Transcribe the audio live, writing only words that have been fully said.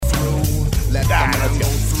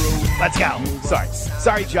Let's go.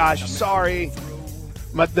 Sorry, Josh. Sorry.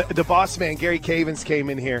 The boss man, Gary Cavens, came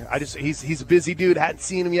in here. He's a busy dude. Hadn't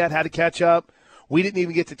seen him yet. Had to catch up. We didn't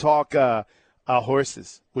even get to talk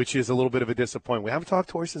horses, which is a little bit of a disappointment. We haven't talked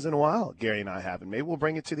horses in a while. Gary and I haven't. Maybe we'll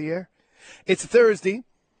bring it to the air. It's Thursday.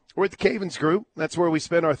 We're at the Cavens Group. That's where we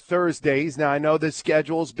spend our Thursdays. Now, I know the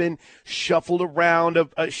schedule's been shuffled around a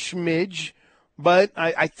smidge, but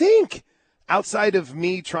I think outside of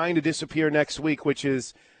me trying to disappear next week, which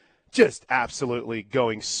is just absolutely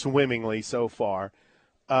going swimmingly so far,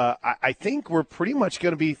 I think we're pretty much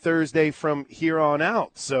going to be Thursday from here on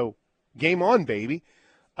out. So game on, baby.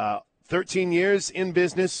 13 years in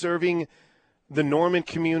business serving the Norman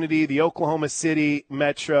community, the Oklahoma City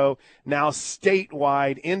metro, now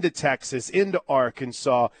statewide into Texas, into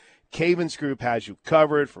Arkansas. Cavens Group has you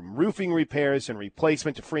covered from roofing repairs and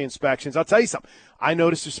replacement to free inspections. I'll tell you something. I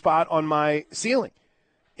noticed a spot on my ceiling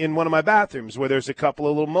in one of my bathrooms where there's a couple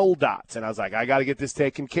of little mold dots, and I was like, I got to get this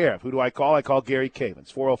taken care of. Who do I call? I call Gary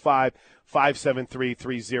Cavens,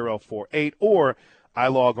 405-573-3048, or I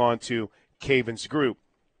log on to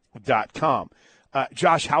cavensgroup.com.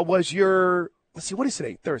 Josh, how was your – let's see, what is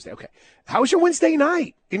today? Thursday. Okay. How was your Wednesday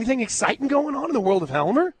night? Anything exciting going on in the world of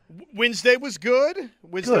Helmer? Wednesday was good.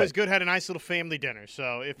 Was good. Had a nice little family dinner.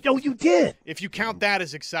 So you did. If you count that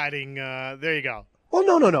as exciting, there you go. Well,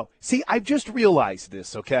 no. See, I've just realized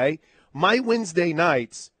this, okay? My Wednesday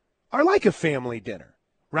nights are like a family dinner,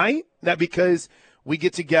 right? That because we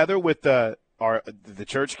get together with the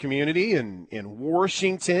church community in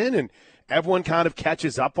Washington, and everyone kind of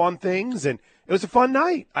catches up on things, and it was a fun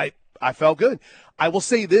night. I felt good. I will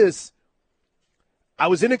say this. I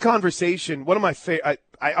was in a conversation. One of my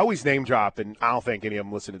I always name drop, and I don't think any of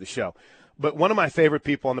them listen to the show. But one of my favorite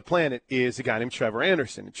people on the planet is a guy named Trevor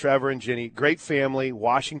Anderson. And Trevor and Ginny, great family,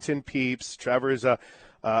 Washington peeps. Trevor is an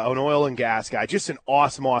oil and gas guy, just an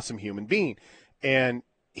awesome, awesome human being. And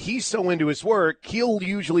he's so into his work, he'll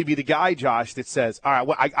usually be the guy, Josh, that says, all right,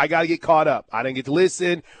 well, I got to get caught up. I didn't get to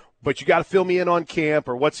listen, but you got to fill me in on camp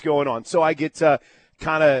or what's going on. So I get to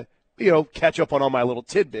kind of catch up on all my little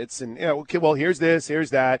tidbits and, okay, well, here's this, here's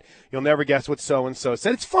that. You'll never guess what so-and-so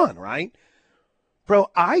said. It's fun, right?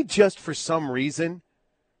 Bro, I just, for some reason,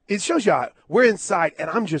 it shows you we're inside and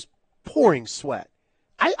I'm just pouring sweat.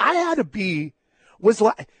 I had to be, was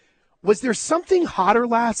there something hotter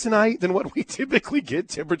last night than what we typically get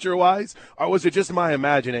temperature-wise? Or was it just my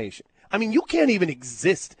imagination? I mean, you can't even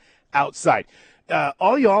exist outside.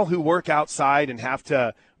 All y'all who work outside and have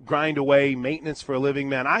to grind away maintenance for a living,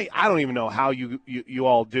 man, I don't even know how you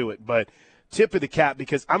all do it, but tip of the cap,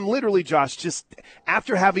 because I'm literally, Josh, just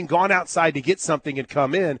after having gone outside to get something and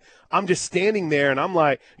come in, I'm just standing there and I'm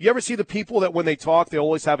like, you ever see the people that when they talk, they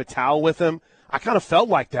always have a towel with them? I kind of felt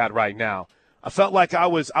like that right now. I felt like I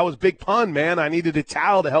was Big Pun, man. I needed a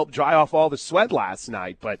towel to help dry off all the sweat last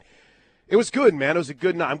night, but it was good, man. It was a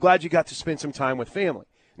good night. I'm glad you got to spend some time with family.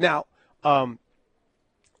 Now, I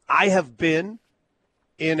have been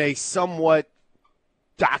in a somewhat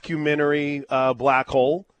documentary black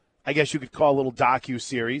hole, I guess you could call a little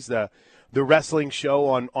docu-series, the wrestling show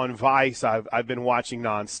on Vice I've been watching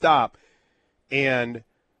nonstop. And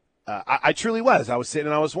I truly was. I was sitting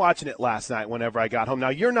and I was watching it last night whenever I got home. Now,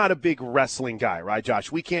 you're not a big wrestling guy, right,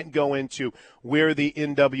 Josh? We can't go into where the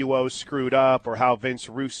NWO screwed up or how Vince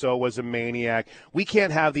Russo was a maniac. We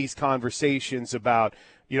can't have these conversations about,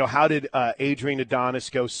 how did Adrian Adonis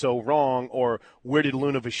go so wrong, or where did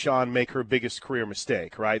Luna Vachon make her biggest career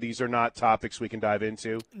mistake, right? These are not topics we can dive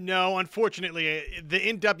into. No, unfortunately, the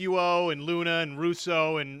NWO and Luna and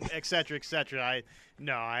Russo and et cetera, I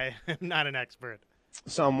am not an expert.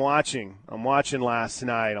 So I'm watching last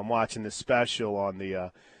night. I'm watching the special on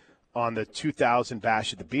the 2000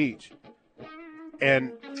 Bash at the Beach.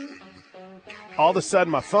 And all of a sudden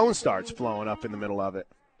my phone starts blowing up in the middle of it.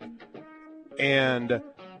 And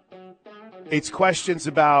it's questions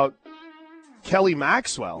about Kelly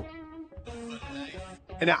Maxwell.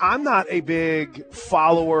 And I'm not a big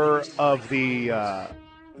follower of the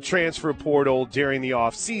transfer portal during the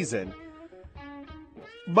off season,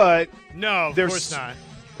 but no, of course not.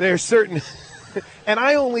 There's certain, and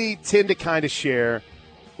I only tend to kind of share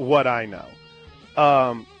what I know.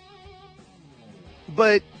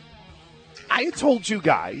 But I had told you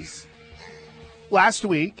guys last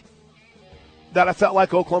week that I felt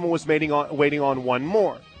like Oklahoma was waiting on one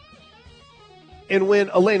more. And when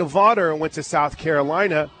Elena Vaughter went to South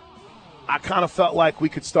Carolina, I kind of felt like we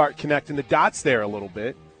could start connecting the dots there a little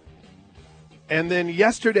bit. And then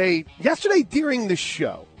yesterday during the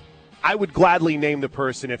show, I would gladly name the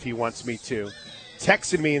person if he wants me to,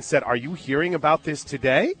 texted me and said, "Are you hearing about this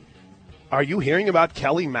today? Are you hearing about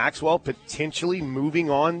Kelly Maxwell potentially moving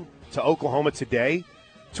on to Oklahoma today?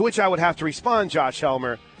 To which I would have to respond, Josh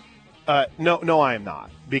Helmer, no, I am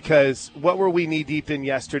not. Because what were we knee-deep in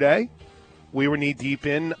yesterday? We were knee-deep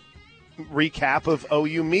in recap of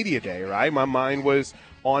OU Media Day, right? My mind was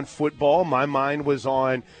on football. My mind was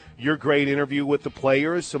on your great interview with the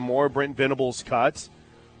players, some more Brent Venables cuts.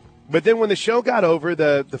 But then when the show got over,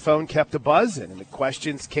 the phone kept a-buzzing, and the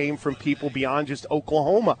questions came from people beyond just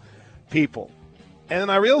Oklahoma people. And then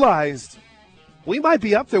I realized we might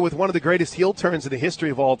be up there with one of the greatest heel turns in the history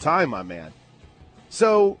of all time, my man.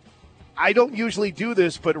 So I don't usually do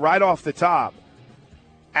this, but right off the top,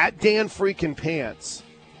 at Dan Freakin' Pants,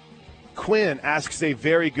 Quinn asks a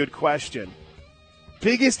very good question.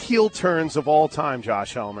 Biggest heel turns of all time,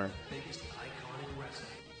 Josh Helmer.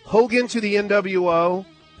 Hogan to the NWO,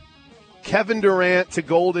 Kevin Durant to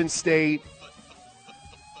Golden State,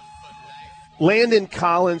 Landon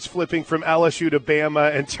Collins flipping from LSU to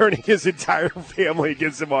Bama and turning his entire family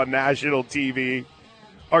against him on national TV,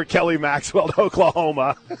 or Kelly Maxwell to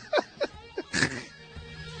Oklahoma.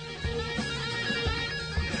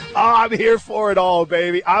 Oh, I'm here for it all,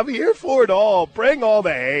 baby. I'm here for it all. Bring all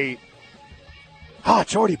the hate. Oh,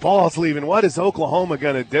 Jordy Ball's leaving. What is Oklahoma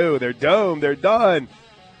going to do? They're doomed. They're done.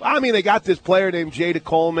 I mean, they got this player named Jada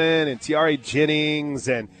Coleman and Tiare Jennings,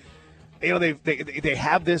 and they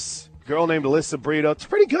have this girl named Alyssa Brito. It's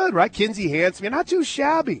pretty good, right? Kinsey Hansen, not too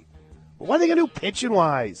shabby. But what are they going to do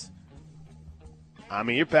pitching-wise? I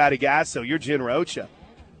mean, you're Patty Gasso, you're Jen Rocha.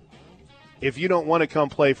 If you don't want to come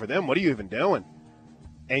play for them, what are you even doing?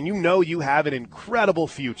 And you know you have an incredible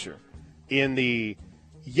future in the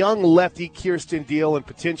young lefty Kirsten Deal and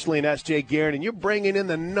potentially an S.J. Garrett, and you're bringing in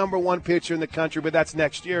the number one pitcher in the country, but that's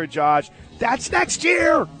next year, Josh. That's next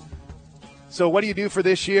year! So what do you do for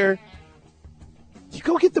this year? You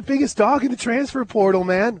go get the biggest dog in the transfer portal,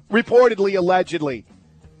 man. Reportedly, allegedly.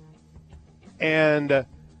 And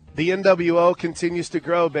the NWO continues to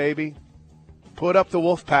grow, baby. Put up the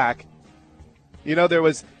wolf pack. You know, there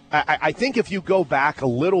was – I think if you go back a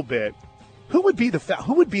little bit, who would be the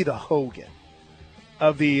Hogan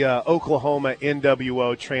of the Oklahoma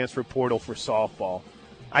NWO transfer portal for softball?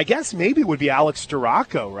 I guess maybe it would be Alex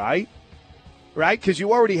Storako, right? Right? Because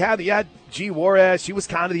you had G. Juarez. She was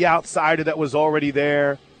kind of the outsider that was already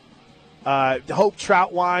there. Hope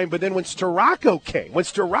Troutwine. But then when Storako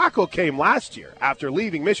came last year after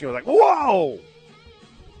leaving Michigan, I was like, whoa!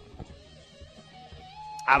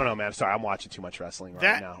 I don't know, man. Sorry, I'm watching too much wrestling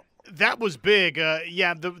right now. That was big.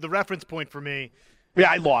 The reference point for me. Yeah,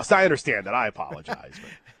 I lost. I understand that. I apologize.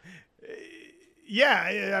 But.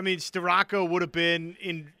 Yeah, I mean, Storako would have been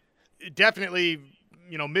in definitely,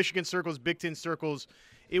 Michigan circles, Big Ten circles.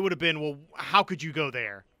 It would have been, well, how could you go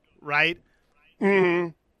there, right?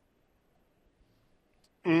 Mm-hmm.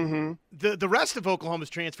 Mm-hmm. The rest of Oklahoma's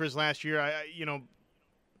transfers last year,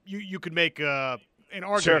 you could make an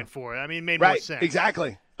argument for it. I mean, it made more sense.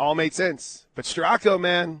 Exactly. All made sense. But Storako,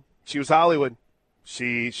 man, she was Hollywood.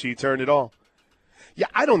 She turned it all. Yeah,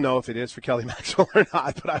 I don't know if it is for Kelly Maxwell or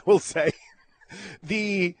not, but I will say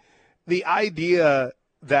the idea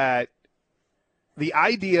that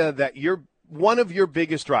you're one of your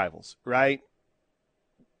biggest rivals, right?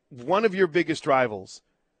 One of your biggest rivals,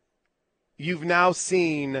 you've now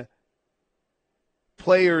seen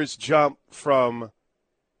players jump from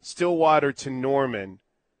Stillwater to Norman,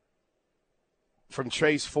 from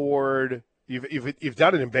Trace Ford. You've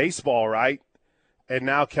done it in baseball, right? And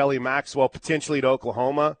now Kelly Maxwell potentially to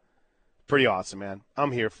Oklahoma. Pretty awesome, man.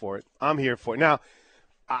 I'm here for it. Now,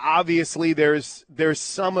 obviously, there's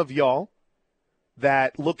some of y'all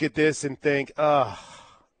that look at this and think, I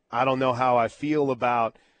don't know how I feel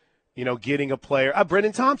about, getting a player.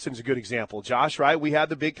 Brendan Thompson's a good example, Josh, right? We had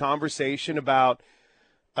the big conversation about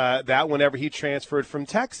that whenever he transferred from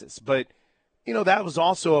Texas. But, that was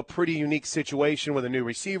also a pretty unique situation with a new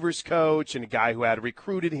receivers coach and a guy who had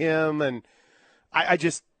recruited him. And I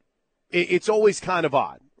just – it's always kind of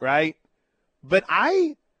odd, right? But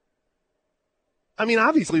I mean,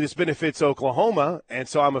 obviously this benefits Oklahoma, and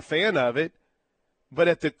so I'm a fan of it. But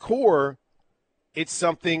at the core, it's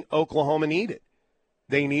something Oklahoma needed.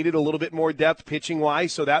 They needed a little bit more depth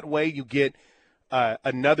pitching-wise, so that way you get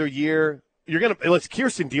another year.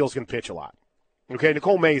 Kirsten Deal's going to pitch a lot. Okay,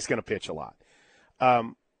 Nicole May's going to pitch a lot.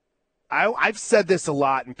 I've said this a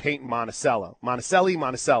lot in Peyton Monticello.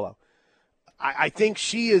 I think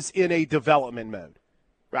she is in a development mode.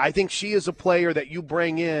 I think she is a player that you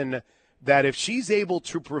bring in that if she's able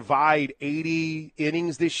to provide 80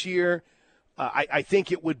 innings this year, I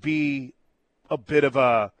think it would be a bit of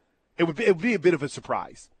a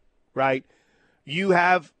surprise, right? You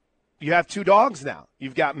have two dogs now.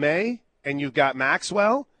 You've got May and you've got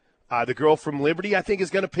Maxwell. The girl from Liberty, I think, is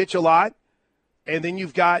going to pitch a lot. And then you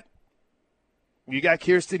got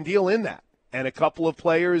Kirsten Deal in that, and a couple of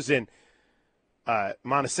players in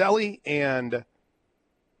Monticelli and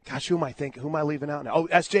gosh, who am I leaving out now? Oh,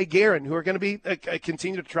 S.J. Guerin, who are going to be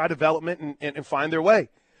continue to try development and find their way.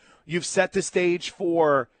 You've set the stage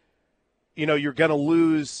for, you're going to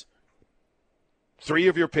lose 3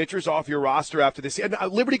 of your pitchers off your roster after this year.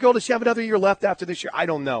 Liberty Girl, does she have another year left after this year? I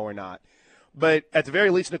don't know or not. But at the very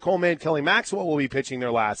least, Nicole May and Kelly Maxwell will be pitching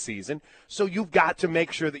their last season. So you've got to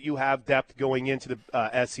make sure that you have depth going into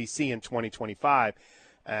the SEC in 2025.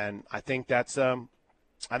 And I think that's a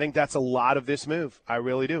lot of this move. I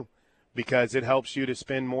really do, because it helps you to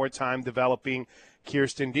spend more time developing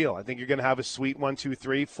Kirsten Deal. I think you're going to have a sweet 1, 2,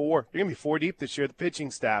 3, 4. You're going to be 4 deep this year, the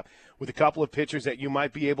pitching staff, with a couple of pitchers that you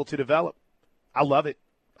might be able to develop. I love it.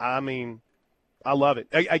 I love it.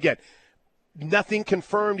 Again, nothing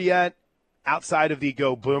confirmed yet outside of the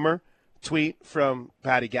Go Boomer tweet from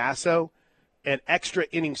Patty Gasso. And Extra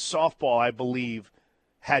Innings Softball, I believe,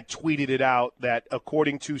 had tweeted it out that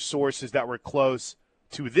according to sources that were close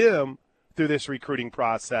to them through this recruiting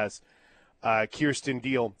process,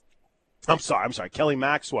 Kelly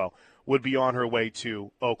Maxwell would be on her way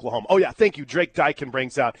to Oklahoma. Oh, yeah, thank you. Drake Dykin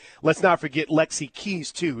brings out, let's not forget Lexi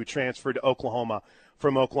Keys, too, who transferred to Oklahoma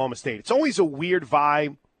from Oklahoma State. It's always a weird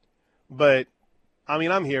vibe, but,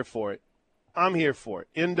 I'm here for it. I'm here for it.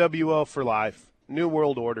 NWO for life. New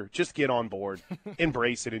World Order. Just get on board.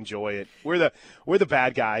 Embrace it. Enjoy it. We're the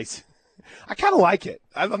bad guys. I kind of like it.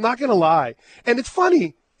 I'm not going to lie. And it's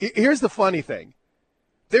funny. Here's the funny thing.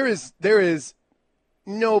 There is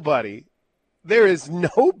nobody. There is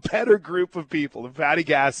no better group of people than Patty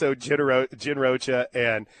Gasso, Jen Rocha,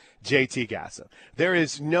 and JT Gasso. There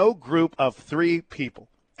is no group of 3 people.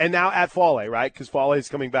 And now at Fale, right? Because Fale is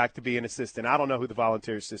coming back to be an assistant. I don't know who the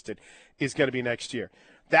volunteer assistant is going to be next year.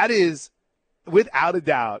 That is, without a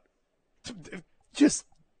doubt, just,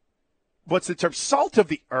 what's the term? Salt of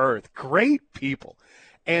the earth. Great people.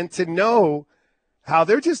 And to know how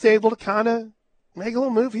they're just able to kind of make a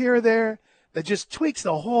little move here or there that just tweaks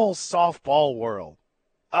the whole softball world.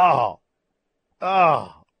 Oh,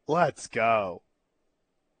 let's go.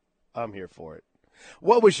 I'm here for it.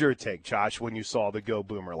 What was your take, Josh, when you saw the Go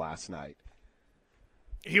Boomer last night?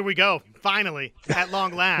 Here we go. Finally, at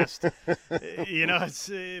long last.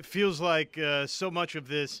 It feels like so much of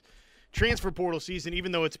this transfer portal season,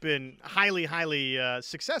 even though it's been highly, highly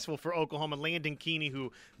successful for Oklahoma. Landon Keeney,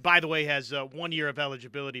 who, by the way, has 1 year of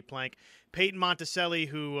eligibility, Plank. Peyton Monticelli,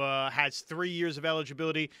 who has 3 years of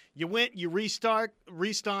eligibility. You went, you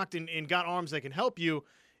restocked, and got arms that can help you.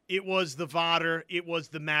 It was the Vodder, it was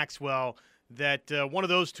the Maxwell, that one of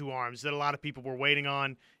those 2 arms that a lot of people were waiting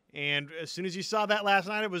on. And as soon as you saw that last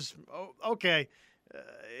night, it was, okay,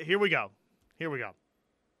 here we go. Here we go.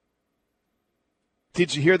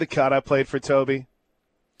 Did you hear the cut I played for Toby?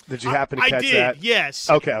 Did you happen to catch that? I did, yes.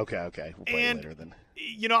 Okay. We'll play it later then.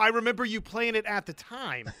 I remember you playing it at the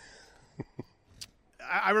time.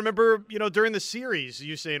 I remember, during the series,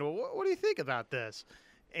 you saying, well, what do you think about this?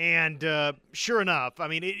 And sure enough,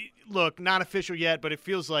 look, not official yet, but it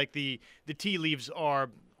feels like the tea leaves are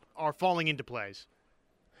falling into place.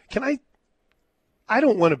 I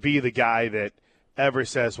don't want to be the guy that ever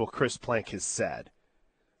says, well, Chris Plank has said.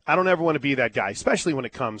 I don't ever want to be that guy, especially when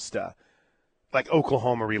it comes to like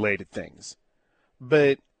Oklahoma-related things.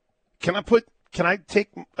 But can I take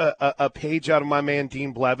a page out of my man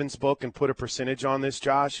Dean Blevin's book and put a percentage on this,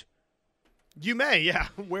 Josh? You may, yeah.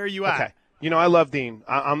 Where are you at? Okay. I love Dean.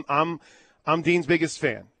 I'm Dean's biggest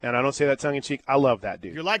fan, and I don't say that tongue in cheek. I love that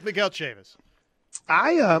dude. You're like Miguel Chavis.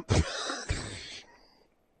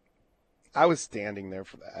 I was standing there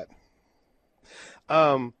for that.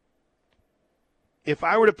 If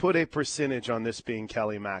I were to put a percentage on this being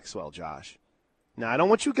Kelly Maxwell, Josh, now I don't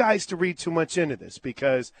want you guys to read too much into this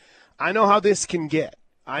because I know how this can get.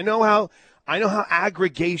 I know how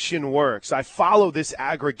aggregation works. I follow this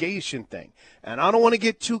aggregation thing, and I don't want to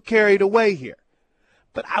get too carried away here.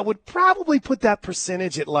 But I would probably put that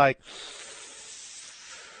percentage at like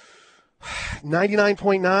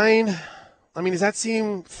 99.9. Does that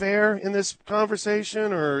seem fair in this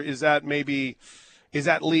conversation, or is that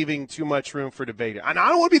leaving too much room for debate? And I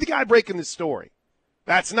don't want to be the guy breaking the story.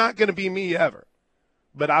 That's not going to be me ever.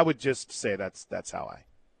 But I would just say that's how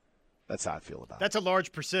I feel about it. That's a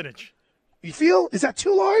large percentage. You feel? Is that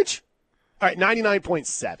too large? All right,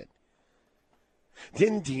 99.7.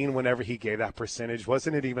 Didn't Dean, whenever he gave that percentage,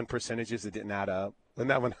 wasn't it even percentages that didn't add up? And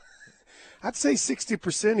that one, I'd say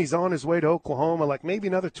 60% he's on his way to Oklahoma, like maybe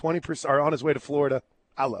another 20% are on his way to Florida.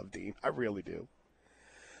 I love Dean. I really do.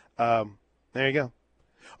 There you go.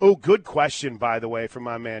 Oh, good question, by the way, from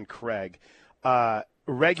my man Craig.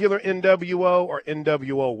 Regular NWO or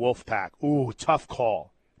NWO Wolfpack? Ooh, tough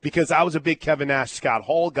call. Because I was a big Kevin Nash, Scott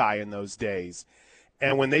Hall guy in those days.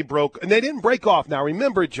 And when they broke, and they didn't break off. Now,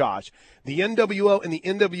 remember, Josh, the NWO and the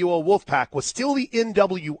NWO Wolfpack was still the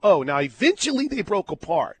NWO. Now, eventually they broke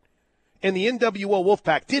apart. And the NWO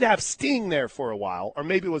Wolfpack did have Sting there for a while, or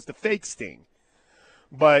maybe it was the fake Sting.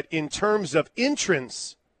 But in terms of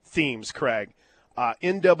entrance themes, Craig,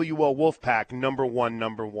 NWO Wolfpack, number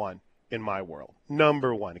one in my world.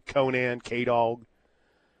 Number one. Conan, K-Dog.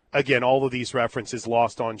 Again, all of these references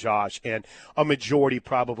lost on Josh and a majority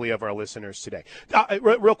probably of our listeners today.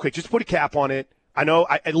 Real quick, just put a cap on it. I know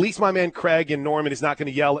at least my man Craig in Norman is not going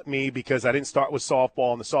to yell at me because I didn't start with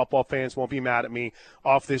softball, and the softball fans won't be mad at me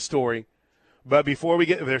off this story. But before we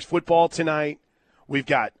get – there's football tonight. We've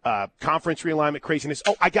got conference realignment craziness.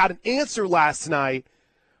 Oh, I got an answer last night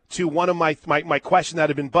to one of my question that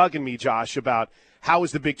had been bugging me, Josh, about how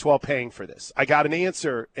is the Big 12 paying for this. I got an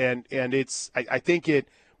answer, and it's I think it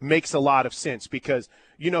 – makes a lot of sense because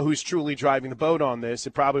you know who's truly driving the boat on this.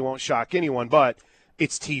 It probably won't shock anyone, but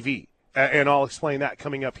it's TV. And I'll explain that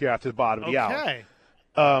coming up here after the bottom of the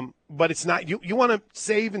hour. But it's not – you want to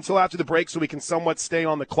save until after the break so we can somewhat stay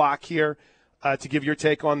on the clock here to give your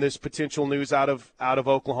take on this potential news out of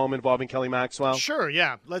Oklahoma involving Kelly Maxwell? Sure,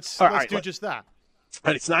 yeah. Let's do just that. All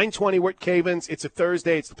right, it's 9:20. We're at Cavens. It's a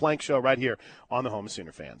Thursday. It's the Plank Show right here on the home of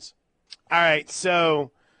Sooner fans. All right, so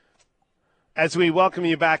 – as we welcome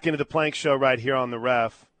you back into the Plank Show right here on the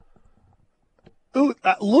Ref. Ooh,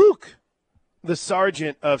 Luke, the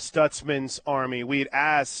sergeant of Stutzman's Army, we'd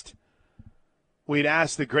asked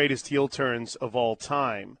the greatest heel turns of all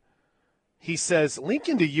time. He says,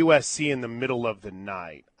 Lincoln to USC in the middle of the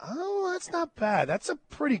night. Oh, that's not bad. That's a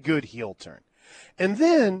pretty good heel turn. And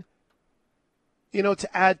then, to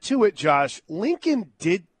add to it, Josh, Lincoln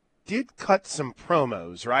did cut some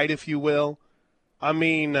promos, right, if you will. I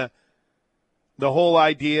mean, the whole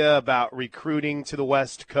idea about recruiting to the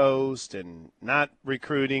West Coast and not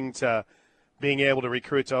recruiting to being able to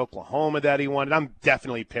recruit to Oklahoma that he wanted. I'm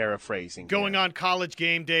definitely paraphrasing. Going on College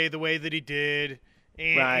Game Day the way that he did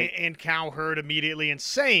and Cowherd immediately and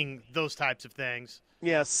saying those types of things.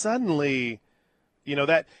 Yeah, suddenly,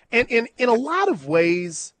 that – and in a lot of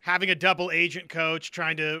ways – having a double agent coach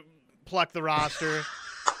trying to pluck the roster.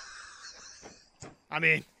 I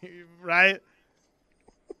mean, right?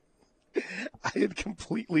 I had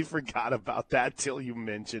completely forgot about that till you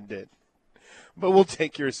mentioned it. But we'll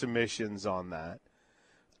take your submissions on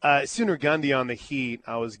that. Sooner Gundy on the Heat,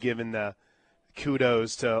 I was giving the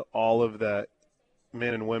kudos to all of the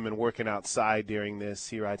men and women working outside during this.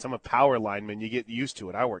 He writes, I'm a power lineman. You get used to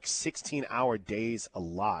it. I work 16-hour days a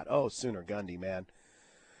lot. Oh, Sooner Gundy, man.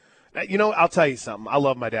 Now, I'll tell you something. I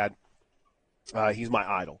love my dad. He's my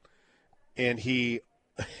idol. And he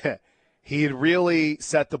had really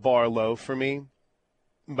set the bar low for me.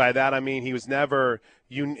 By that, I mean he was never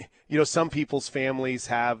some people's families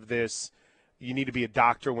have this, you need to be a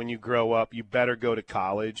doctor when you grow up. You better go to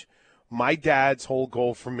college. My dad's whole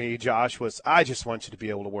goal for me, Josh, was I just want you to be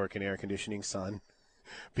able to work in air conditioning, son.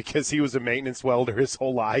 Because he was a maintenance welder his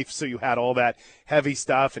whole life, so you had all that heavy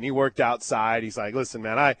stuff, and he worked outside. He's like, listen,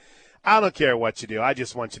 man, I don't care what you do. I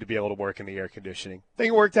just want you to be able to work in the air conditioning. I think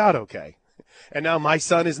it worked out okay. And now my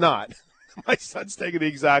son is not. My son's taking the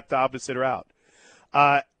exact opposite route.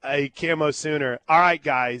 A Camo Sooner. All right,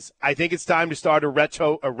 guys, I think it's time to start a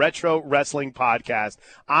retro wrestling podcast.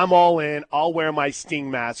 I'm all in. I'll wear my Sting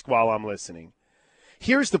mask while I'm listening.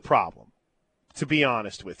 Here's the problem, to be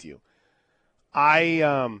honest with you.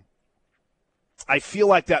 I feel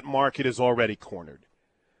like that market is already cornered.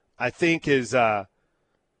 I think as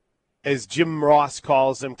Jim Ross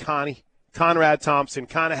calls him, Conrad Thompson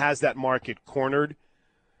kind of has that market cornered.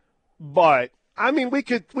 But I mean, we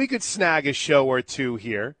could snag a show or two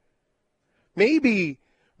here. Maybe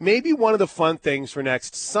one of the fun things for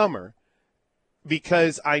next summer,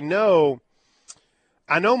 because I know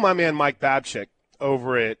my man Mike Babchick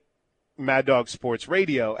over at Mad Dog Sports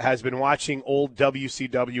Radio has been watching old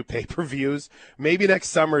WCW pay-per-views. Maybe next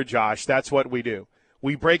summer, Josh, that's what we do.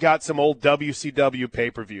 We break out some old WCW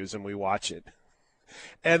pay-per-views and we watch it.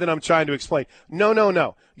 And then I'm trying to explain,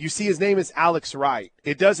 no. You see, his name is Alex Wright.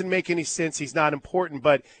 It doesn't make any sense. He's not important,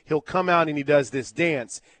 but he'll come out and he does this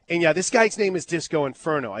dance. And, yeah, this guy's name is Disco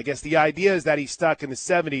Inferno. I guess the idea is that he's stuck in the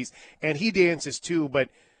 70s, and he dances too, but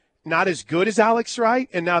not as good as Alex Wright,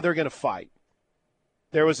 and now they're going to fight.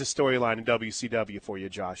 There was a storyline in WCW for you,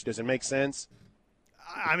 Josh. Does it make sense?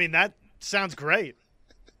 I mean, that sounds great.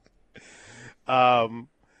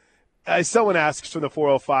 Someone asks from the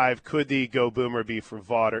 405, could the Go Boomer be for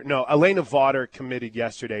Vaughter? No, Elena Vaughter committed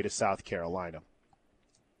yesterday to South Carolina.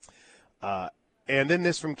 And then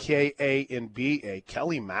this from KANBA,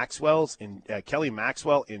 Kelly Maxwell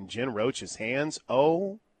in Jen Roach's hands.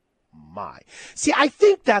 Oh, my. See, I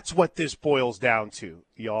think that's what this boils down to,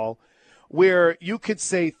 y'all, where you could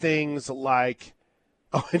say things like,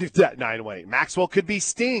 oh, 9-1-8. Maxwell could be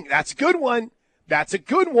Sting. That's a good one. That's a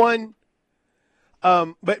good one.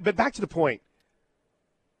 But back to the point.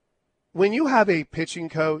 When you have a pitching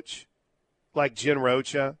coach like Jen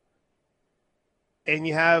Rocha and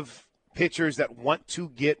you have pitchers that want to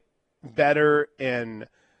get better and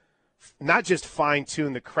not just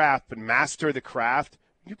fine-tune the craft but master the craft,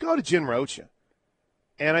 you go to Jen Rocha.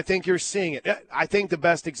 And I think you're seeing it. I think the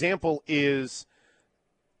best example is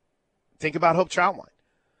think about Hope Troutwine.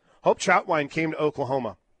 Hope Troutwine came to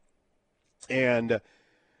Oklahoma, and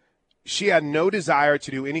she had no desire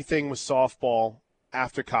to do anything with softball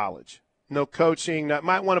after college. No coaching.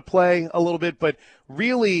 Might want to play a little bit, but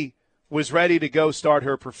really was ready to go start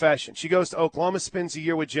her profession. She goes to Oklahoma, spends a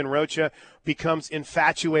year with Jen Rocha, becomes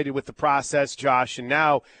infatuated with the process, Josh, and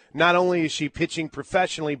now not only is she pitching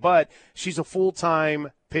professionally, but she's a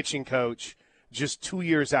full-time pitching coach just 2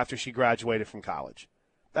 years after she graduated from college.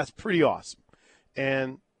 That's pretty awesome.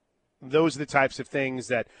 And those are the types of things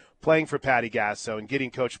that playing for Patty Gasso and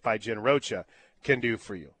getting coached by Jen Rocha can do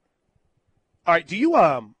for you. All right, do you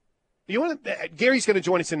want to Gary's going to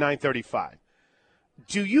join us at 9:35.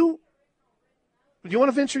 Do you want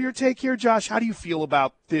to venture your take here, Josh? How do you feel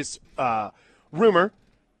about this rumor,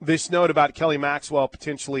 this note about Kelly Maxwell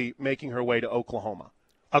potentially making her way to Oklahoma?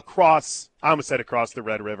 I almost said across the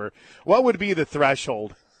Red River. What would be the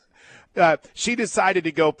threshold? She decided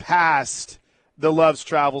to go past the Love's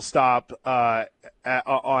travel stop on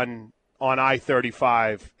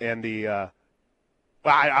I-35 and the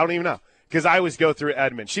I don't even know, because I always go through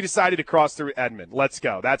Edmond. She decided to cross through Edmond. Let's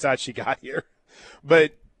go. That's how she got here.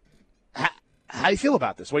 But how do you feel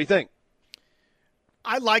about this? What do you think?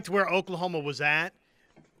 I liked where Oklahoma was at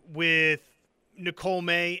with Nicole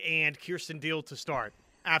May and Kirsten Deal to start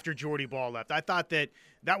after Jordy Ball left. I thought that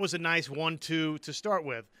was a nice 1-2 to start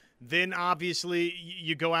with. Then, obviously,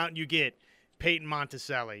 you go out and you get Peyton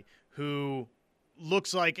Monticelli, who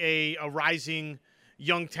looks like a rising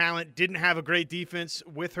young talent, didn't have a great defense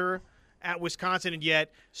with her at Wisconsin, and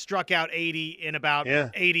yet struck out 80 in about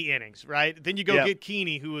 80 innings, right? Then you go get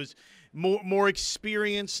Keeney, who is more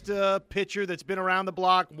experienced pitcher that's been around the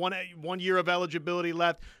block, one year of eligibility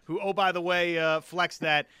left, who, oh, by the way, flexed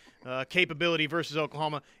that capability versus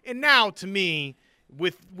Oklahoma. And now, to me,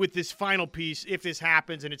 with this final piece, if this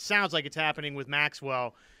happens, and it sounds like it's happening with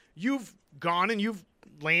Maxwell, you've gone and you've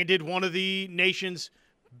landed one of the nation's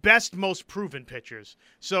best, most proven pitchers.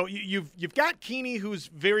 So you've got Keeney, who's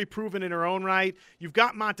very proven in her own right. You've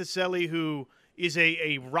got Monticelli, who is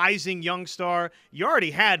a rising young star. You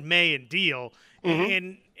already had May and Deal,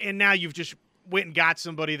 and now you've just went and got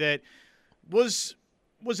somebody that was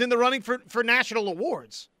in the running for national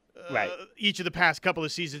awards each of the past couple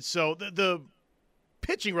of seasons. So the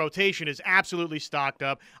pitching rotation is absolutely stocked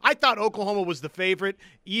up. I thought Oklahoma was the favorite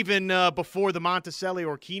even before the Monticelli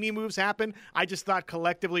or Keeney moves happened. I just thought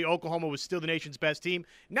collectively Oklahoma was still the nation's best team.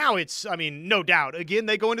 Now it's, no doubt. Again,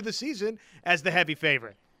 they go into the season as the heavy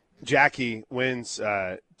favorite. Jackie Wins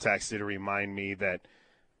texted to remind me that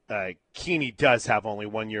Keeney does have only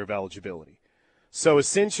 1 year of eligibility. So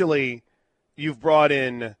essentially, you've brought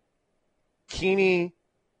in Keeney,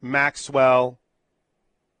 Maxwell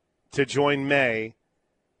to join May,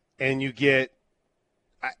 and you get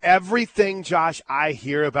everything, Josh, I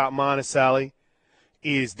hear about Monticelli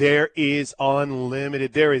is there is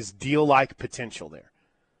unlimited. There is deal-like potential there.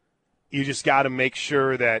 You just got to make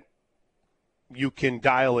sure that you can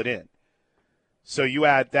dial it in. So you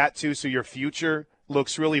add that too, so your future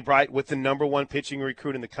looks really bright with the number one pitching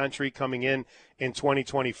recruit in the country coming in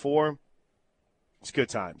 2024. It's good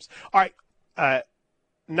times. All right,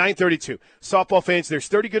 9:32. Softball fans, there's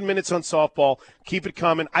 30 good minutes on softball. Keep it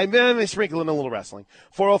coming. I'm sprinkle in a little wrestling.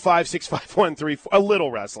 405-651-34. A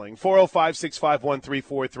little wrestling.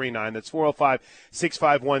 405-651-3439. That's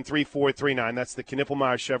 405-651-3439. That's the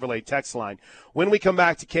Knippelmeyer Chevrolet text line. When we come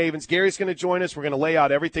back to Cavens, Gary's going to join us. We're going to lay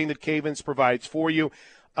out everything that Cavens provides for you.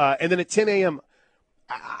 And then at 10 a.m.,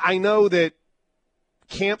 I know that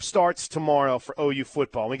camp starts tomorrow for OU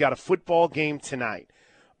football. We got a football game tonight.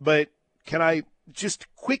 But can I just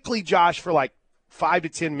quickly, Josh, for like 5 to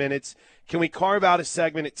 10 minutes, can we carve out a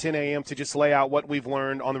segment at 10 a.m. to just lay out what we've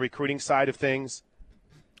learned on the recruiting side of things?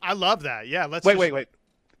 I love that. Yeah, let's wait.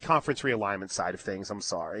 Conference realignment side of things. I'm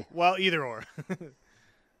sorry. Well, either or.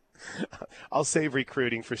 I'll save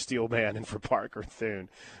recruiting for Steelman and for Parker Thune.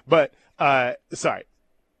 But, sorry,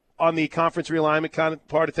 on the conference realignment kind of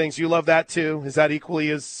part of things, you love that too? Is that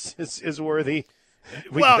equally as worthy?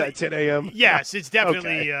 Well, 10 a.m.? Yes, it's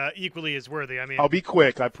definitely Okay. equally as worthy. I mean, I'll be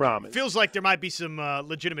quick, I promise. Feels like there might be some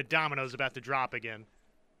legitimate dominoes about to drop again.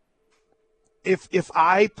 If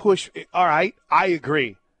I push – all right, I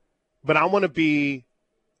agree. But I want to be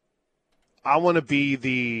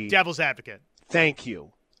the – devil's advocate. Thank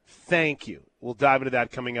you. We'll dive into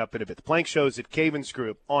that coming up in a bit. The Plank Show's at Cavens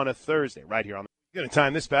Group on a Thursday right here on the – you're going to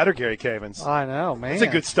time this better, Gary Cavens. I know, man. It's a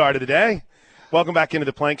good start of the day. Welcome back into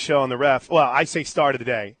the Plank Show on the Ref. Well, I say start of the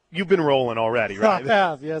day. You've been rolling already, right? I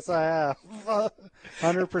have. Yes, I have.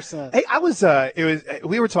 100%. Hey,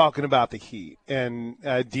 we were talking about the heat and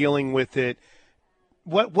dealing with it.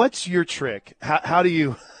 What's your trick? How do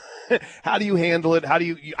you handle it?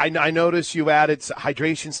 I notice you added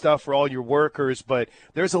hydration stuff for all your workers, but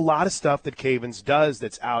there's a lot of stuff that Cavens does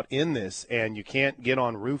that's out in this, and you can't get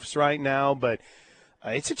on roofs right now, but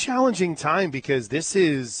it's a challenging time because this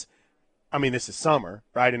is summer,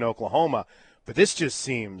 right, in Oklahoma, but this just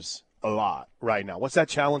seems a lot right now. What's that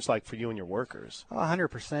challenge like for you and your workers?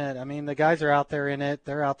 100%. I mean, the guys are out there in it.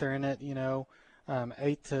 They're out there in it,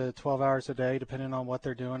 8 to 12 hours a day, depending on what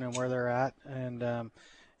they're doing and where they're at. And,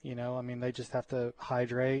 they just have to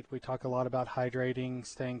hydrate. We talk a lot about hydrating,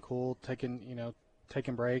 staying cool,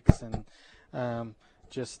 taking breaks, and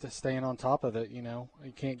just staying on top of it. You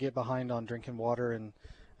can't get behind on drinking water and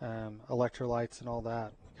electrolytes and all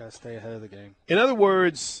that. Got to stay ahead of the game. In other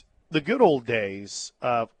words, the good old days,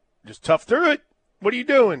 just tough through it. What are you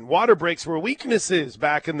doing? Water breaks were weaknesses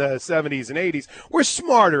back in the 70s and 80s. We're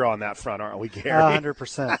smarter on that front, aren't we, Gary?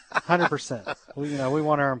 100%. 100%. We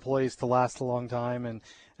want our employees to last a long time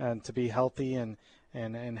and to be healthy and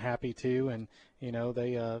happy too. And,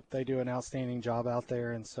 they do an outstanding job out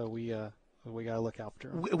there, and so we got to look after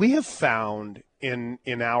them. We have found in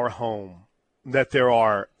our home that there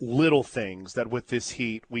are little things that with this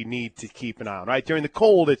heat we need to keep an eye on, right? During the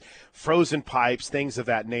cold, it's frozen pipes, things of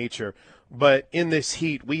that nature. But in this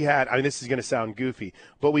heat, this is going to sound goofy,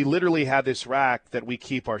 but we literally had this rack that we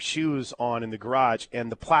keep our shoes on in the garage,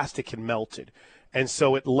 and the plastic had melted. And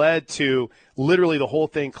so it led to literally the whole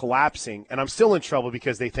thing collapsing, and I'm still in trouble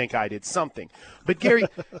because they think I did something. But, Gary,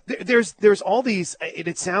 there's all these –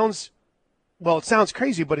 it sounds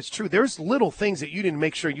crazy, but it's true. There's little things that you didn't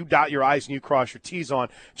make sure you dot your I's and you cross your T's on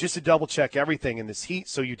just to double-check everything in this heat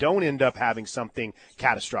so you don't end up having something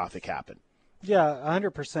catastrophic happen. Yeah,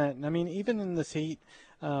 100%. I mean, even in this heat,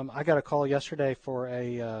 I got a call yesterday for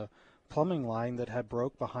a plumbing line that had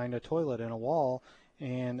broke behind a toilet in a wall,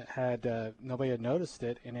 and nobody had noticed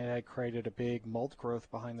it, and it had created a big mold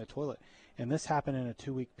growth behind the toilet. And this happened in a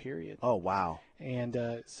 2-week period. Oh, wow.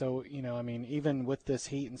 And so, even with this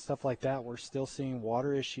heat and stuff like that, we're still seeing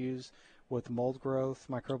water issues with mold growth,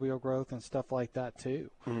 microbial growth, and stuff like that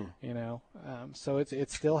too. So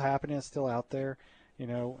it's still happening. It's still out there.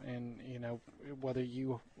 Whether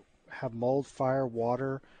you have mold, fire,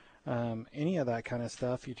 water, any of that kind of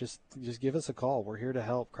stuff, you just give us a call. We're here to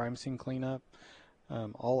help. Crime scene cleanup,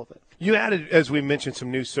 all of it. You added, as we mentioned, some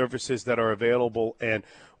new services that are available, and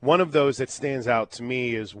one of those that stands out to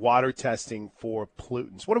me is water testing for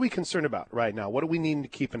pollutants. What are we concerned about right now? What do we need to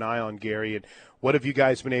keep an eye on, Gary? And what have you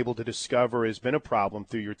guys been able to discover has been a problem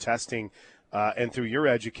through your testing and through your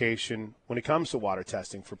education when it comes to water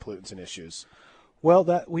testing for pollutants and issues?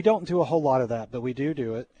 Well, we don't do a whole lot of that, but we do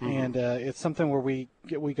it, Mm-hmm. and it's something where we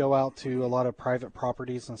go out to a lot of private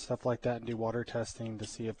properties and stuff like that and do water testing to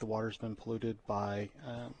see if the water's been polluted by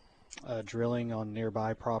drilling on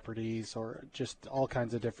nearby properties or just all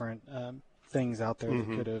kinds of different things out there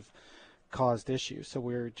Mm-hmm. that could have caused issues. So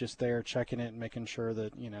we're just there checking it and making sure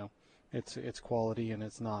that it's quality and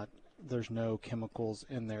there's no chemicals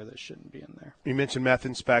in there that shouldn't be in there. You mentioned meth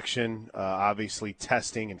inspection, obviously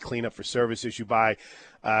testing and cleanup for services you buy.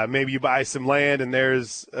 Maybe you buy some land and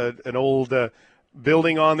there's an old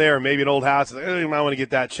building on there, or maybe an old house. You might want to get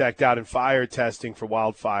that checked out, and fire testing for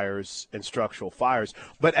wildfires and structural fires.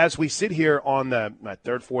 But as we sit here on the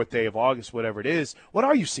third, fourth day of August, whatever it is, what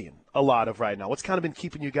are you seeing a lot of right now? What's kind of been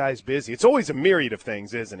keeping you guys busy? It's always a myriad of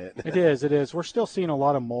things, isn't it? It is. We're still seeing a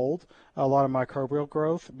lot of mold, a lot of microbial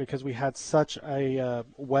growth because we had such a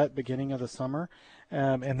wet beginning of the summer.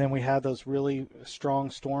 And then we had those really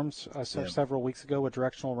strong storms several weeks ago with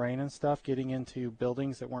directional rain and stuff getting into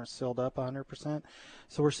buildings that weren't sealed up 100%.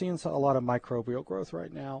 So we're seeing a lot of microbial growth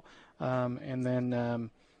right now. And then,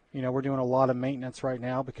 we're doing a lot of maintenance right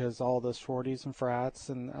now because all the sororities and frats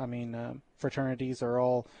and, fraternities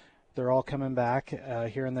they're all coming back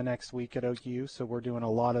here in the next week at OU. So we're doing a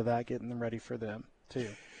lot of that, getting them ready for them too.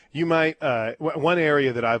 You might one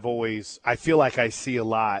area that I feel like I see a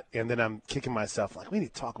lot, and then I'm kicking myself like we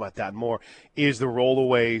need to talk about that more, is the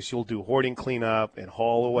rollaways. You'll do hoarding cleanup and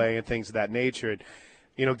haul away and things of that nature.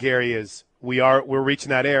 And, Gary, we're reaching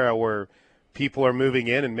that era where people are moving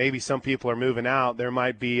in and maybe some people are moving out. There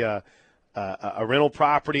might be a rental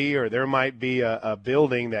property, or there might be a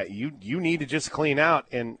building that you need to just clean out,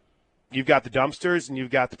 and you've got the dumpsters and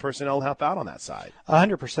you've got the personnel to help out on that side.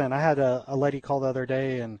 100%. I had a lady call the other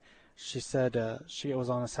day, and she said it was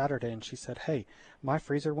on a Saturday, and she said, "Hey, my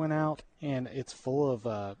freezer went out, and it's full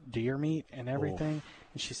of deer meat and everything." Oh.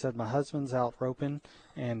 And she said, "My husband's out roping,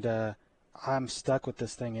 and I'm stuck with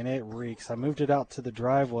this thing, and it reeks. I moved it out to the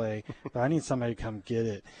driveway, but I need somebody to come get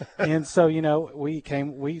it." And so, we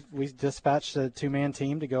dispatched a 2-man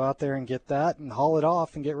team to go out there and get that and haul it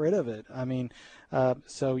off and get rid of it. I mean,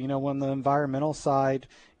 so, on the environmental side,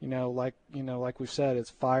 like we've said, it's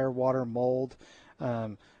fire, water, mold,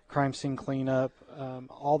 crime scene cleanup,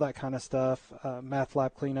 all that kind of stuff, math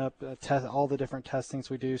lab cleanup, all the different testings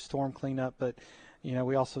we do, storm cleanup, but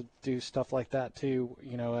we also do stuff like that too,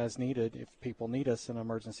 as needed if people need us in an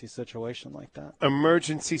emergency situation like that.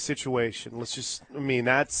 Emergency situation.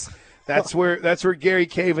 That's where Gary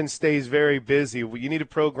Caven stays very busy. You need to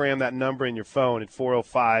program that number in your phone at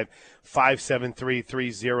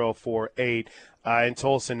 405-573-3048. In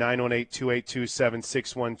Tulsa,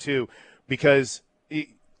 918-282-7612, because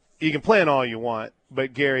you can plan all you want,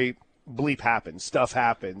 but Gary, bleep happens, stuff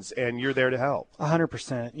happens, and you're there to help.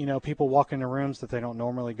 100%. People walk into rooms that they don't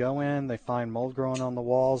normally go in. They find mold growing on the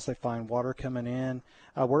walls. They find water coming in.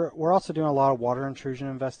 We're also doing a lot of water intrusion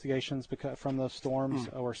investigations from those storms.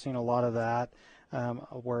 We're seeing a lot of that,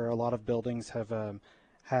 where a lot of buildings have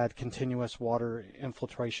had continuous water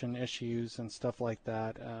infiltration issues and stuff like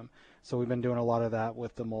that. So we've been doing a lot of that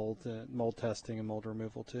with the mold testing and mold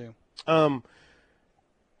removal too.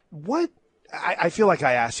 I feel like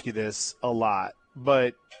I ask you this a lot,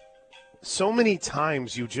 but so many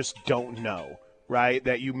times you just don't know, right,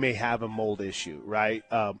 that you may have a mold issue, right?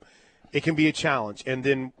 It can be a challenge. And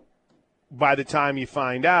then by the time you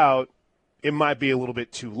find out, it might be a little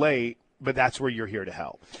bit too late, but that's where you're here to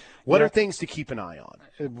help. What are things to keep an eye on?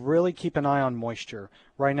 Really keep an eye on moisture.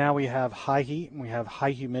 Right now we have high heat and we have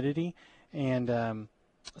high humidity, and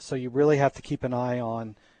so you really have to keep an eye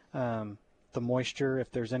on the moisture,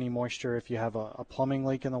 if there's any moisture, if you have a plumbing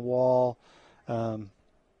leak in the wall, or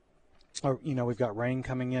we've got rain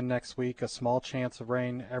coming in next week, a small chance of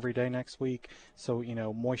rain every day next week. So,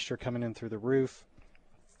 moisture coming in through the roof,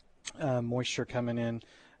 moisture coming in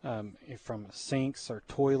from sinks or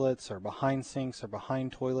toilets or behind sinks or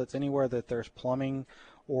behind toilets, anywhere that there's plumbing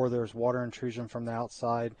or there's water intrusion from the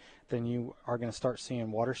outside, then you are going to start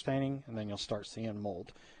seeing water staining, and then you'll start seeing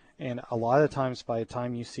mold. And a lot of times by the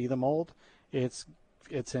time you see the mold, it's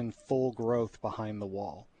in full growth behind the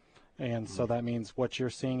wall. And so that means what you're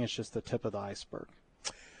seeing is just the tip of the iceberg.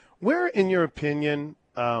 Where, in your opinion,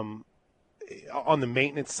 on the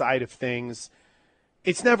maintenance side of things,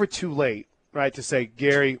 it's never too late, right, to say,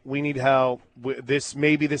 Gary, we need help. This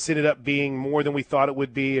ended up being more than we thought it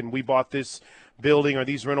would be, and we bought this building or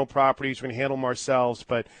these rental properties. We're going to handle them ourselves.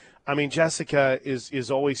 But, Jessica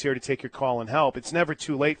is always here to take your call and help. It's never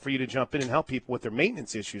too late for you to jump in and help people with their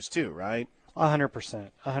maintenance issues too, right? 100%.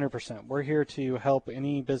 We're here to help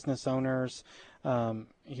any business owners,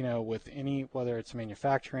 with whether it's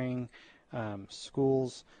manufacturing,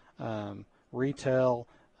 schools, retail,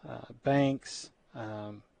 banks,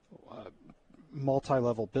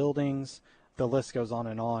 multi-level buildings. The list goes on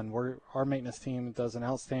and on. Our maintenance team does an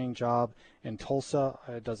outstanding job in Tulsa.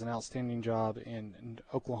 It does an outstanding job in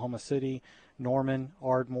Oklahoma City, Norman,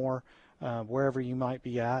 Ardmore. Wherever you might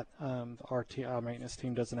be at, our maintenance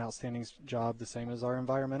team does an outstanding job, the same as our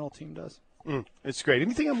environmental team does. It's great.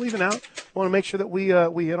 Anything I'm leaving out? I want to make sure that we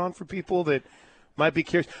hit on for people that might be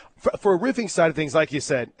curious. For a roofing side of things, like you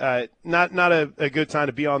said, not a good time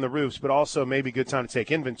to be on the roofs, but also maybe a good time to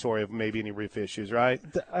take inventory of maybe any roof issues, right?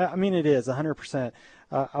 It is 100%.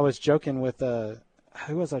 I was joking with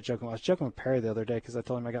who was I joking with? I was joking with Perry the other day because I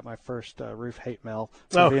told him I got my first roof hate mail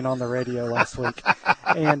for being on the radio last week.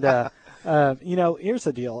 And, here's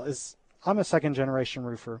the deal is I'm a second-generation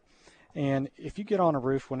roofer. And if you get on a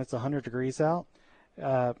roof when it's 100 degrees out,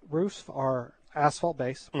 roofs are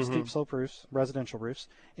asphalt-based, steep slope roofs, residential roofs,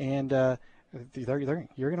 and you're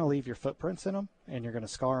going to leave your footprints in them, and you're going to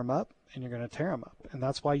scar them up, and you're going to tear them up. And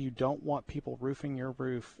that's why you don't want people roofing your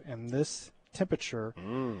roof in this temperature,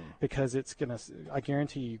 because it's going to, I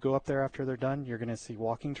guarantee you go up there after they're done, you're going to see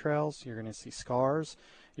walking trails, you're going to see scars,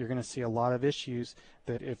 you're going to see a lot of issues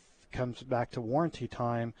that if it comes back to warranty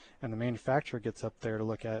time and the manufacturer gets up there to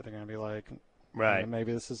look at it, they're going to be like, Right.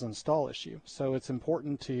 Maybe this is an install issue. So it's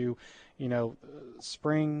important to,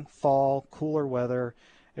 spring, fall, cooler weather,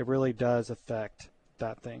 it really does affect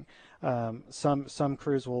that thing. Some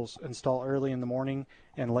crews will install early in the morning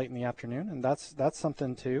and late in the afternoon, and that's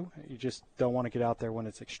something too. You just don't want to get out there when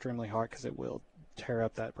it's extremely hot because it will tear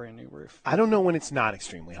up that brand new roof. I don't know when it's not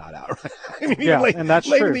extremely hot out. Right? I mean, yeah, and that's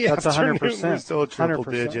true. That's 100%. We're still triple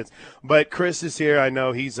 100%. digits. But Chris is here. I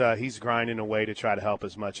know he's grinding away to try to help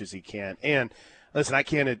as much as he can. And listen, I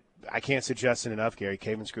can't suggest it enough, Gary.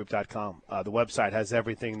 CavensGroup.com. The website has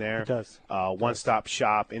everything there. It does. One-stop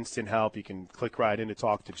shop, instant help. You can click right in to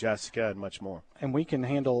talk to Jessica and much more. And we can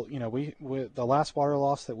handle, we the last water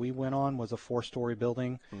loss that we went on was a 4-story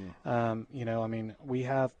building. We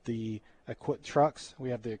have the trucks, we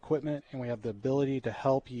have the equipment, and we have the ability to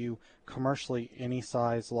help you commercially any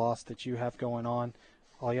size loss that you have going on.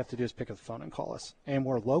 All you have to do is pick up the phone and call us. And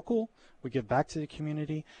we're local. We give back to the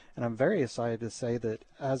community. And I'm very excited to say that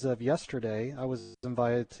as of yesterday, I was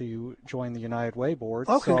invited to join the United Way board.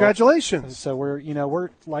 Oh, congratulations. So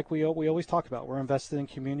we're like we always talk about. We're invested in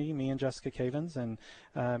community, me and Jessica Cavens. And,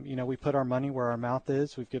 we put our money where our mouth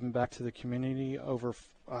is. We've given back to the community over,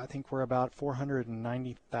 I think we're about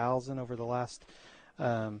 $490,000 over the last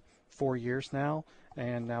 4 years now.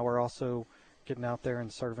 And now we're also getting out there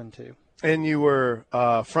and serving too. And you were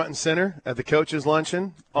front and center at the coaches'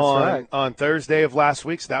 luncheon on Thursday of last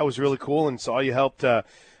week, so that was really cool. And saw you helped I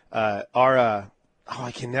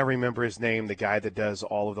can never remember his name, the guy that does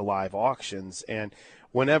all of the live auctions. And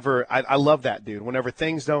whenever I love that dude. Whenever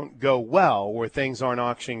things don't go well, where things aren't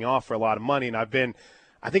auctioning off for a lot of money, and I think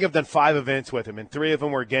I've done 5 events with him, and 3 of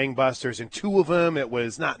them were gangbusters, and 2 of them it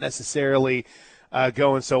was not necessarily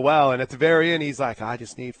going so well. And at the very end, he's like, I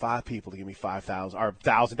just need 5 people to give me $5,000 or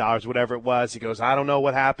 $1,000, whatever it was. He goes, I don't know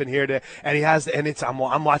what happened here. And he has, and I'm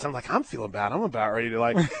watching. I'm like, I'm feeling bad. I'm about ready to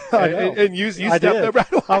and you stepped up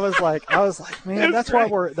right away. I was like, man, that's why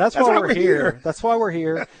we're here. That's why we're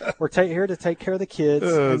here. We're here to take care of the kids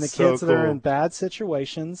and the kids that are in bad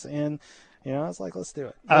situations. And I was like, let's do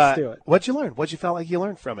it. Let's do it. What'd you learn? What'd you felt like you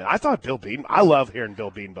learned from it? I thought Bill Beaton. I love hearing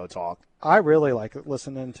Bill Beatonbow talk. I really like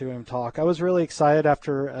listening to him talk. I was really excited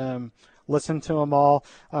after listening to them all.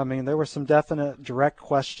 I mean, there were some definite direct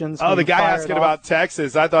questions. Oh, the guy asking about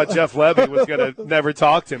Texas. I thought Jeff Levy was going to never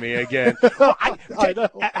talk to me again. I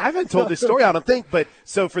haven't told this story, I don't think. But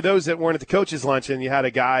so for those that weren't at the coaches' luncheon, you had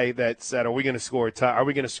a guy that said, "Are we going to score? Are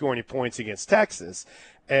we going to score any points against Texas?"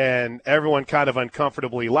 And everyone kind of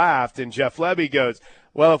uncomfortably laughed. And Jeff Levy goes,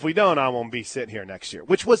 well, if we don't, I won't be sitting here next year,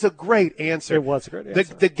 which was a great answer. It was a great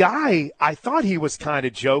answer. The guy, I thought he was kind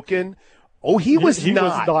of joking. Oh, he was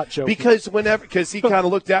not joking. Because he kind of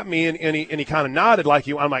looked at me and he kind of nodded like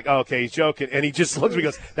you. I'm like, oh, okay, he's joking. And he just looks at me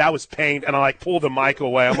and goes, that was pain. And I pulled the mic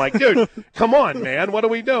away. I'm like, dude, come on, man. What are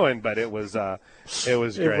we doing? But it was great.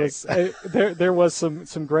 There was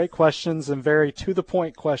some great questions and very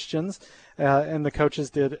to-the-point questions. And the coaches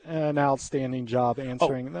did an outstanding job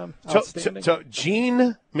answering them. Outstanding. So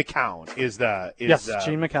Gene McCown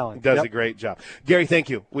Gene McCown does a great job. Gary, thank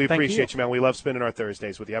you. We appreciate you, man. We love spending our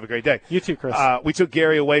Thursdays with you. Have a great day. You too, Chris. We took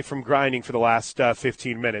Gary away from grinding for the last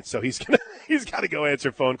 15 minutes, so he's got to go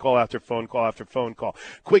answer phone call after phone call after phone call.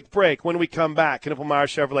 Quick break. When we come back, Knippelmeyer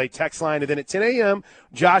Chevrolet text line, and then at 10 a.m.,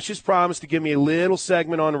 Josh has promised to give me a little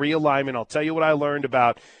segment on realignment. I'll tell you what I learned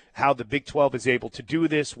about how the Big 12 is able to do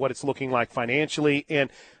this, what it's looking like financially, and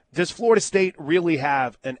does Florida State really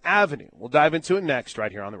have an avenue? We'll dive into it next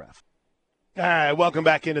right here on The Ref. All right, welcome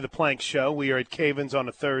back into the Plank Show. We are at Cavens on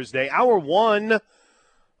a Thursday. Hour 1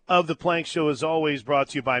 of the Plank Show is always brought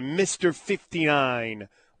to you by Mr. 59,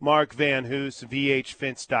 Mark Van Hoos,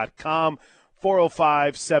 VHFence.com,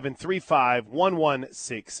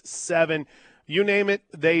 405-735-1167. You name it,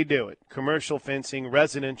 they do it. Commercial fencing,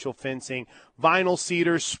 residential fencing, vinyl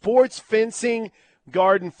cedar, sports fencing,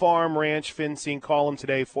 garden, farm, ranch fencing. Call them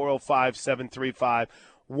today,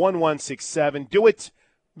 405-735-1167. Do it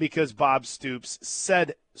because Bob Stoops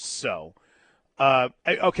said so.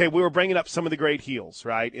 Okay, we were bringing up some of the great heels,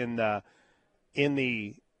 right, in the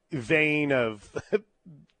vein of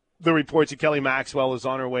the reports that Kelly Maxwell is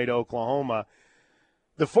on her way to Oklahoma.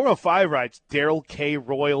 The 405 writes, Daryl K.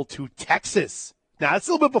 Royal to Texas. Now, that's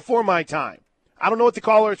a little bit before my time. I don't know what the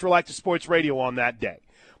callers were like to sports radio on that day,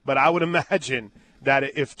 but I would imagine that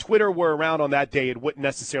if Twitter were around on that day, it wouldn't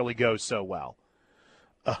necessarily go so well.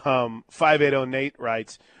 580 Nate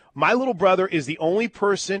writes, my little brother is the only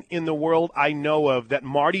person in the world I know of that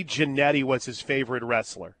Marty Jannetty was his favorite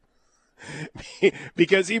wrestler.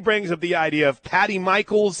 Because he brings up the idea of Patty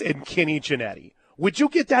Michaels and Kenny Jannetty. Would you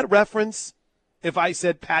get that reference if I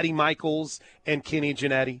said Patty Michaels and Kenny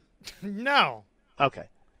Jannetty? No. Okay.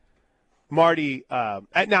 Marty,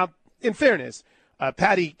 now, in fairness,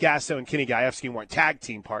 Patty Gasso and Kenny Gajewski weren't tag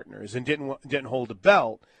team partners and didn't hold a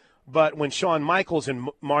belt. But when Shawn Michaels and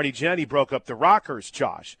Marty Jannetty broke up the Rockers,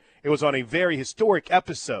 Josh, it was on a very historic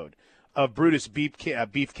episode of Brutus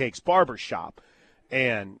Beefcake's Barbershop,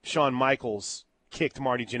 and Shawn Michaels kicked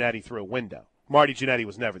Marty Jannetty through a window. Marty Jannetty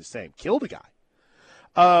was never the same. Killed a guy.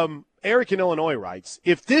 Eric in Illinois writes,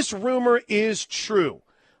 if this rumor is true,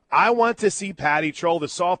 I want to see Patty troll the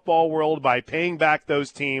softball world by paying back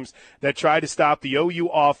those teams that try to stop the OU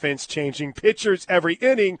offense changing pitchers every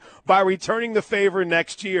inning by returning the favor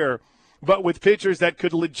next year, but with pitchers that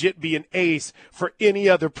could legit be an ace for any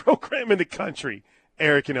other program in the country.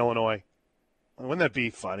 Eric in Illinois. Wouldn't that be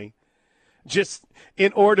funny? Just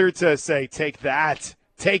in order to say, take that.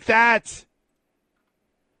 Take that.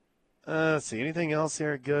 Let's see, anything else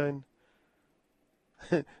here good?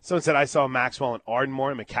 Someone said, I saw Maxwell and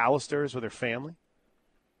Ardmore and McAllister's with her family.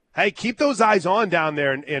 Hey, keep those eyes on down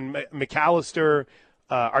there in McAllister,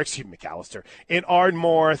 McAllister, in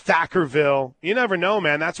Ardmore, Thackerville. You never know,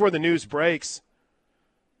 man. That's where the news breaks.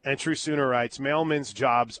 And True Sooner writes, mailmen's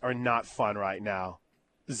jobs are not fun right now.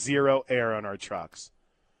 0 air on our trucks.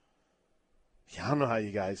 Yeah, I don't know how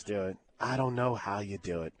you guys do it. I don't know how you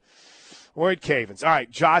do it. We're at Cavens. All right,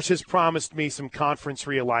 Josh has promised me some conference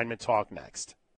realignment talk next.